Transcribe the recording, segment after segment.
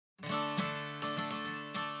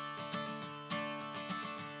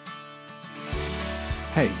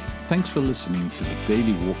Hey, thanks for listening to the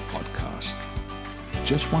Daily Walk podcast.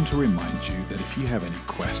 Just want to remind you that if you have any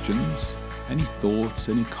questions, any thoughts,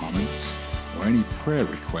 any comments, or any prayer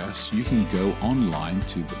requests, you can go online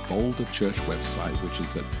to the Boulder Church website, which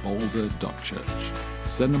is at boulder.church.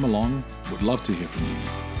 Send them along. Would love to hear from you.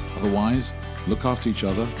 Otherwise, look after each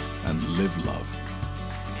other and live love.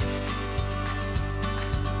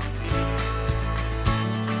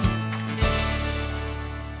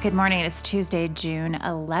 Good morning. It's Tuesday, June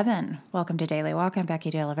 11. Welcome to Daily Walk. I'm Becky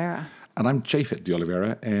De Oliveira. And I'm Japhet De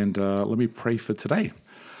Oliveira, and let me pray for today.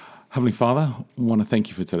 Heavenly Father, I want to thank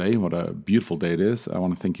you for today. What a beautiful day it is. I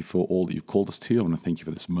want to thank you for all that you've called us to. I want to thank you for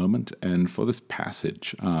this moment and for this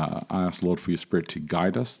passage. I ask, Lord, for your Spirit to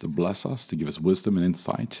guide us, to bless us, to give us wisdom and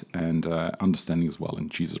insight and understanding as well. In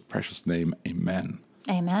Jesus' precious name, amen.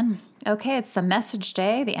 Amen. Okay, it's the Message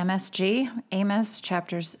Day, the MSG, Amos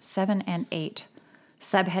chapters 7 and 8.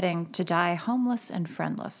 Subheading, To Die Homeless and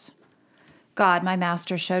Friendless. God, my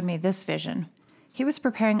master, showed me this vision. He was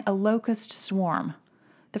preparing a locust swarm.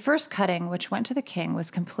 The first cutting, which went to the king, was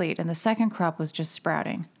complete, and the second crop was just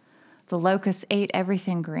sprouting. The locusts ate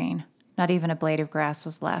everything green. Not even a blade of grass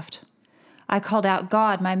was left. I called out,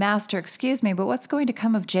 God, my master, excuse me, but what's going to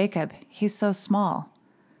come of Jacob? He's so small.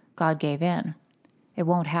 God gave in. It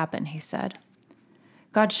won't happen, he said.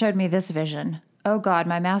 God showed me this vision. Oh God,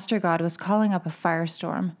 my master God was calling up a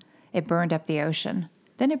firestorm. It burned up the ocean.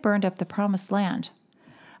 Then it burned up the promised land.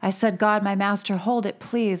 I said, God, my master, hold it,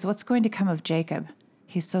 please. What's going to come of Jacob?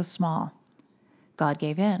 He's so small. God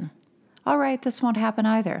gave in. All right, this won't happen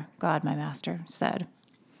either, God, my master, said.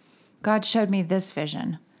 God showed me this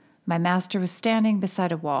vision. My master was standing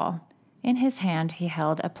beside a wall. In his hand, he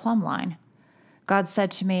held a plumb line. God said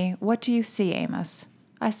to me, What do you see, Amos?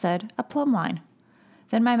 I said, A plumb line.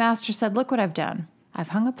 Then my master said, Look what I've done. I've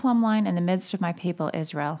hung a plumb line in the midst of my people,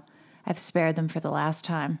 Israel. I've spared them for the last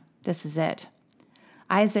time. This is it.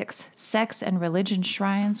 Isaac's sex and religion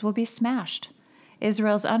shrines will be smashed.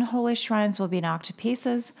 Israel's unholy shrines will be knocked to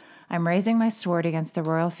pieces. I'm raising my sword against the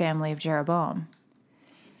royal family of Jeroboam.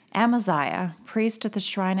 Amaziah, priest at the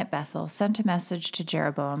shrine at Bethel, sent a message to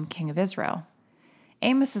Jeroboam, king of Israel.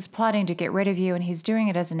 Amos is plotting to get rid of you, and he's doing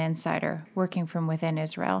it as an insider, working from within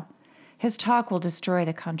Israel. His talk will destroy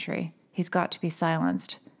the country. He's got to be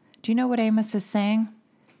silenced. Do you know what Amos is saying?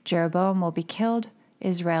 Jeroboam will be killed.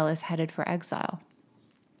 Israel is headed for exile.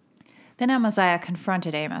 Then Amaziah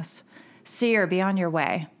confronted Amos. Seer, be on your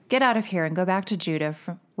way. Get out of here and go back to Judah,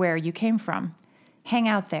 from where you came from. Hang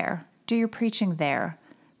out there. Do your preaching there.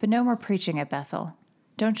 But no more preaching at Bethel.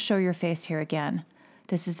 Don't show your face here again.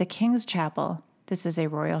 This is the king's chapel. This is a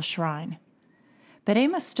royal shrine. But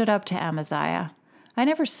Amos stood up to Amaziah. I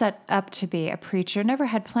never set up to be a preacher, never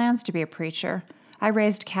had plans to be a preacher. I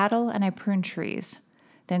raised cattle and I pruned trees.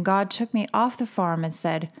 Then God took me off the farm and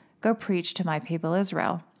said, Go preach to my people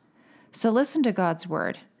Israel. So listen to God's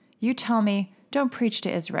word. You tell me, don't preach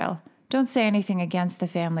to Israel. Don't say anything against the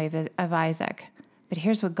family of Isaac. But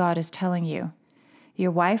here's what God is telling you.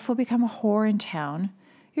 Your wife will become a whore in town.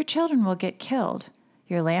 Your children will get killed.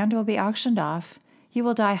 Your land will be auctioned off. You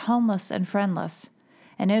will die homeless and friendless.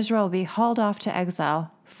 And Israel will be hauled off to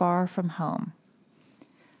exile, far from home.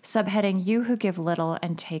 Subheading, You who give little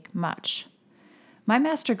and take much. My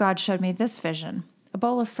master God showed me this vision, a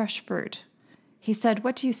bowl of fresh fruit. He said,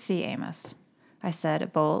 What do you see, Amos? I said, A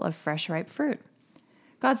bowl of fresh, ripe fruit.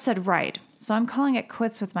 God said, Right, so I'm calling it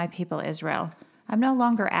quits with my people Israel. I'm no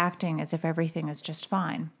longer acting as if everything is just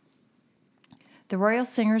fine. The royal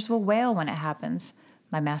singers will wail when it happens.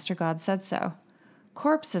 My master God said so.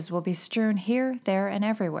 Corpses will be strewn here, there, and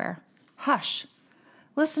everywhere. Hush!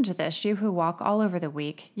 Listen to this, you who walk all over the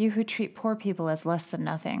weak, you who treat poor people as less than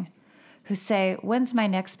nothing, who say, When's my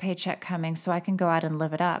next paycheck coming so I can go out and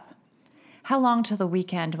live it up? How long till the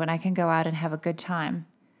weekend when I can go out and have a good time?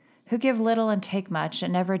 Who give little and take much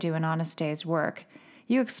and never do an honest day's work.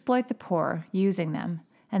 You exploit the poor, using them,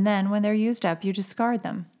 and then, when they're used up, you discard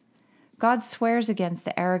them. God swears against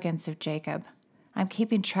the arrogance of Jacob. I'm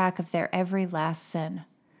keeping track of their every last sin.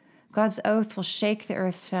 God's oath will shake the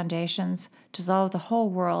earth's foundations, dissolve the whole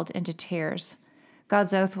world into tears.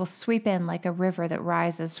 God's oath will sweep in like a river that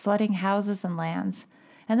rises, flooding houses and lands,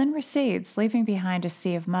 and then recedes, leaving behind a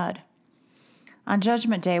sea of mud. On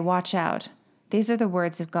Judgment Day, watch out. These are the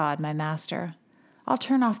words of God, my master. I'll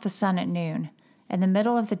turn off the sun at noon. In the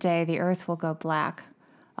middle of the day, the earth will go black.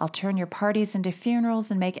 I'll turn your parties into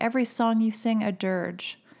funerals and make every song you sing a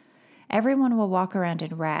dirge. Everyone will walk around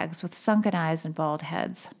in rags with sunken eyes and bald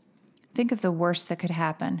heads. Think of the worst that could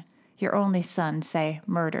happen. Your only son, say,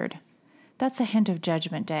 murdered. That's a hint of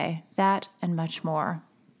Judgment Day, that and much more.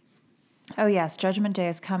 Oh yes, Judgment Day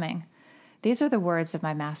is coming. These are the words of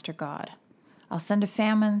my master God. I'll send a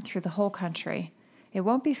famine through the whole country. It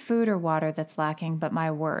won't be food or water that's lacking, but my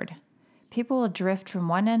word. People will drift from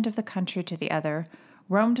one end of the country to the other,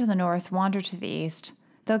 roam to the north, wander to the east.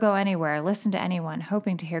 They'll go anywhere, listen to anyone,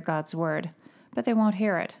 hoping to hear God's word, but they won't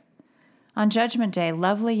hear it. On Judgment Day,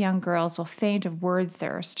 lovely young girls will faint of word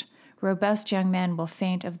thirst. Robust young men will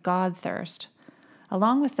faint of God thirst.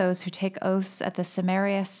 Along with those who take oaths at the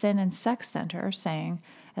Samaria Sin and Sex Center, saying,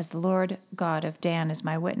 as the Lord God of Dan is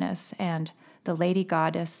my witness, and the Lady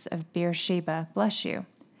Goddess of Beersheba bless you.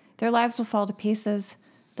 Their lives will fall to pieces.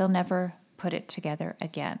 They'll never put it together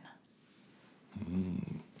again.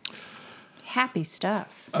 Happy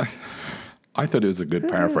stuff. I thought it was a good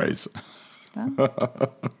paraphrase.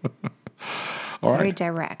 Well, it's very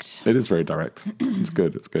direct. It is very direct. It's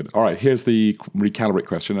good. It's good. All right, here's the recalibrate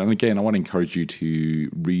question. And again, I want to encourage you to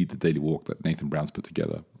read the daily walk that Nathan Brown's put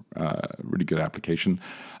together. Really good application.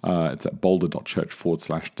 It's at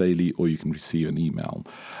boulder.church/daily, or you can receive an email.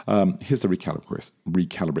 Here's the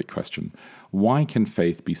recalibrate question. Why can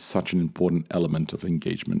faith be such an important element of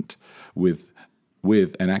engagement with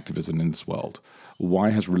an activism in this world? Why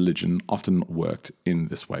has religion often not worked in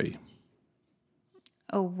this way?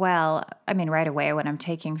 Oh, well, I mean, right away, when I'm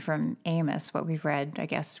taking from Amos, what we've read, I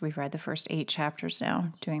guess we've read the first 8 chapters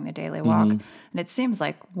now, doing the daily walk. And it seems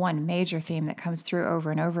like one major theme that comes through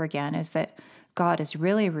over and over again is that God is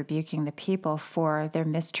really rebuking the people for their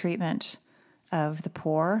mistreatment of the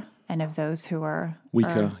poor and of those who are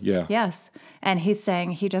weaker. Yeah. Yes. And he's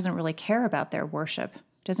saying he doesn't really care about their worship,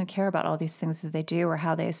 doesn't care about all these things that they do or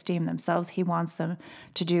how they esteem themselves. He wants them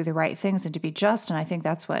to do the right things and to be just. And I think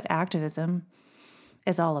that's what activism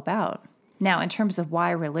is all about. Now, in terms of why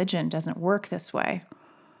religion doesn't work this way,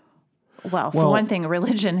 well, for one thing,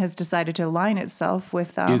 religion has decided to align itself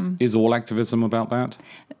with... Is all activism about that?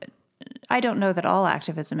 I don't know that all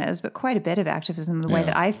activism is, but quite a bit of activism, the way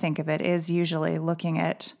that I think of it, is usually looking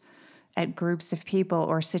at groups of people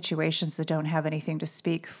or situations that don't have anything to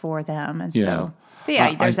speak for them. And so,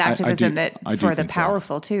 there's activism for the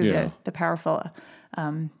powerful, too. Yeah. The powerful...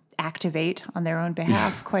 activate on their own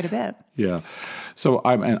behalf quite a bit. Yeah. So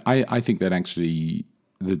I think that actually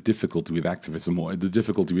the difficulty with activism, or the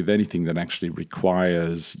difficulty with anything that actually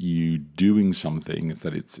requires you doing something, is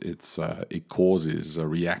that it causes a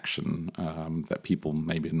reaction that people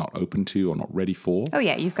maybe are not open to or not ready for. Oh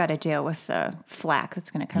yeah, you've got to deal with the flack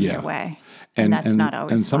that's going to come your way, and that's not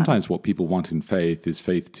always. And sometimes what people want in faith is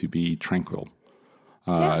faith to be tranquil.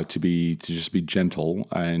 To just be gentle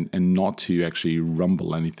and not to actually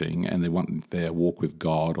rumble anything, and they want their walk with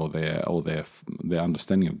God or their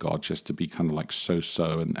understanding of God just to be kind of like so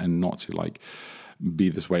and not to like be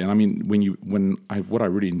this way. And I mean, what I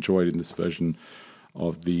really enjoyed in this version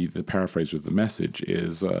of the paraphrase with the message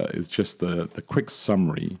is just the quick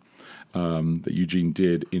summary that Eugene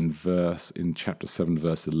did in chapter 7,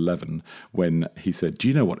 verse 11, when he said, "Do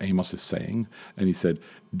you know what Amos is saying?" And he said,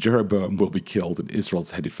 "Jeroboam will be killed and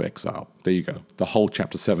Israel's headed for exile." There you go. The whole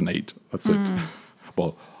chapter 7, 8. That's it.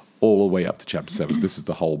 Well, all the way up to chapter 7. This is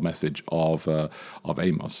the whole message of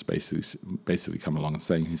Amos, basically coming along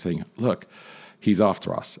and he's saying, look, he's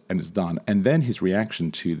after us and it's done. And then his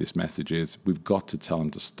reaction to this message is, we've got to tell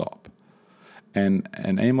him to stop. And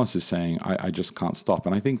Amos is saying, I just can't stop.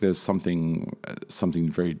 And I think there's something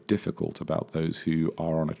very difficult about those who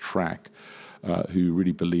are on a track, who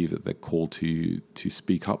really believe that they're called to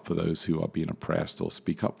speak up for those who are being oppressed, or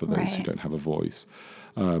speak up for those who don't have a voice.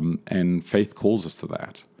 And faith calls us to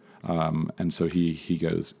that. And so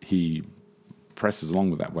he presses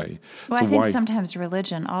along with that way. Well, so I think sometimes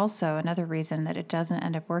religion also, another reason that it doesn't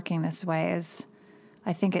end up working this way is,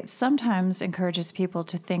 I think it sometimes encourages people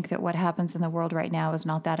to think that what happens in the world right now is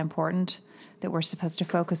not that important, that we're supposed to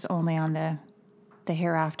focus only on the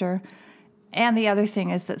hereafter. And the other thing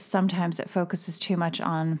is that sometimes it focuses too much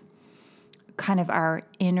on kind of our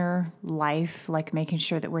inner life, like making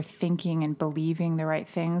sure that we're thinking and believing the right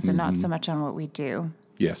things, and not so much on what we do.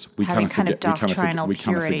 Yes, we kind of forget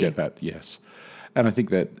that. Yes. And I think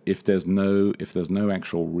that if there's no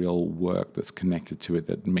actual real work that's connected to it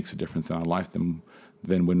that makes a difference in our life,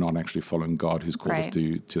 then we're not actually following God, who's called us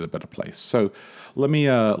to the better place. So let me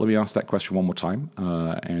ask that question one more time,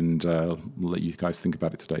 and let you guys think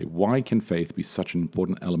about it today. Why can faith be such an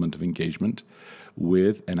important element of engagement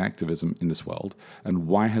with an activism in this world, and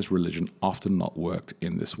why has religion often not worked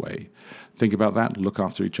in this way? Think about that, look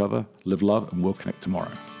after each other, live love, and we'll connect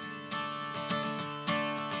tomorrow.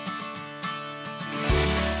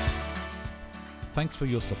 Thanks for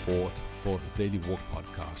your support for the Daily Walk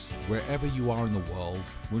podcast. Wherever you are in the world,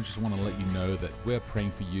 we just want to let you know that we're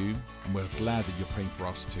praying for you, and we're glad that you're praying for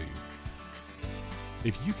us too.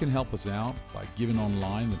 If you can help us out by giving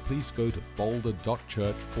online, then please go to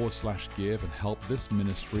boulder.church/give and help this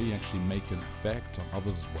ministry actually make an effect on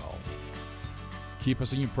others as well. Keep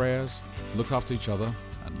us in your prayers, look after each other,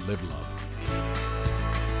 and live love.